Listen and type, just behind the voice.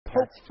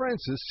Pope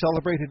Francis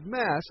celebrated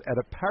Mass at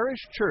a parish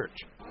church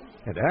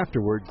and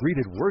afterward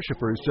greeted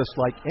worshippers just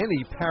like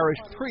any parish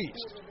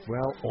priest.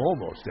 Well,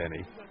 almost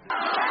any.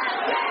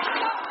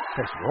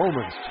 As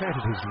Romans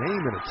chanted his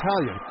name in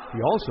Italian, he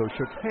also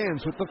shook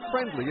hands with the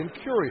friendly and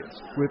curious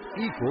with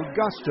equal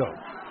gusto.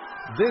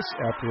 This,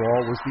 after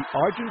all, was the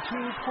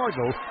Argentine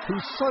cardinal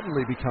who's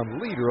suddenly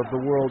become leader of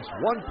the world's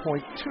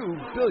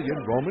 1.2 billion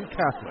Roman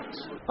Catholics.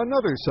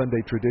 Another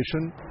Sunday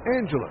tradition,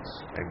 Angelus,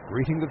 and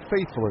greeting the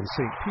faithful in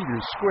St.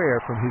 Peter's Square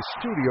from his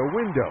studio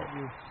window.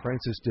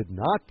 Francis did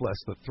not bless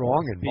the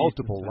throng in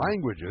multiple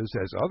languages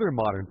as other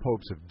modern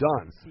popes have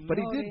done, but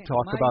he did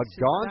talk about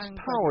God's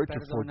power to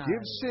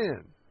forgive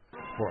sin.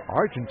 For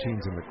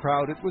Argentines in the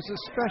crowd, it was a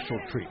special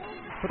treat,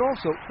 but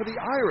also for the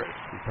Irish,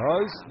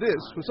 because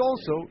this was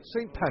also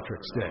St.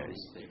 Patrick's Day.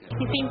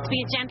 He seems to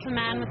be a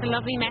gentleman with a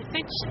lovely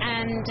message,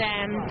 and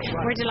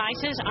we're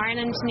delighted.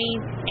 Ireland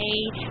needs a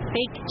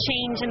big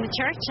change in the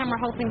church, and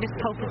we're hoping this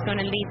Pope is going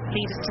to lead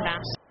us to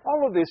that.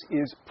 All of this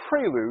is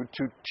prelude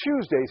to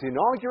Tuesday's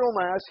inaugural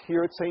Mass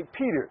here at St.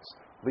 Peter's.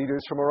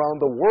 Leaders from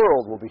around the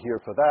world will be here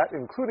for that,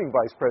 including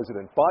Vice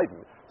President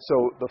Biden. So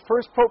the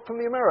first Pope from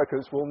the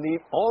Americas will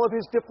need all of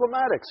his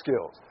diplomatic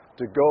skills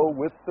to go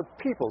with the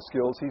people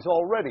skills he's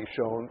already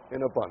shown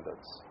in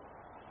abundance.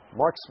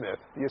 Mark Smith,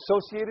 The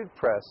Associated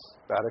Press,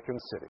 Vatican City.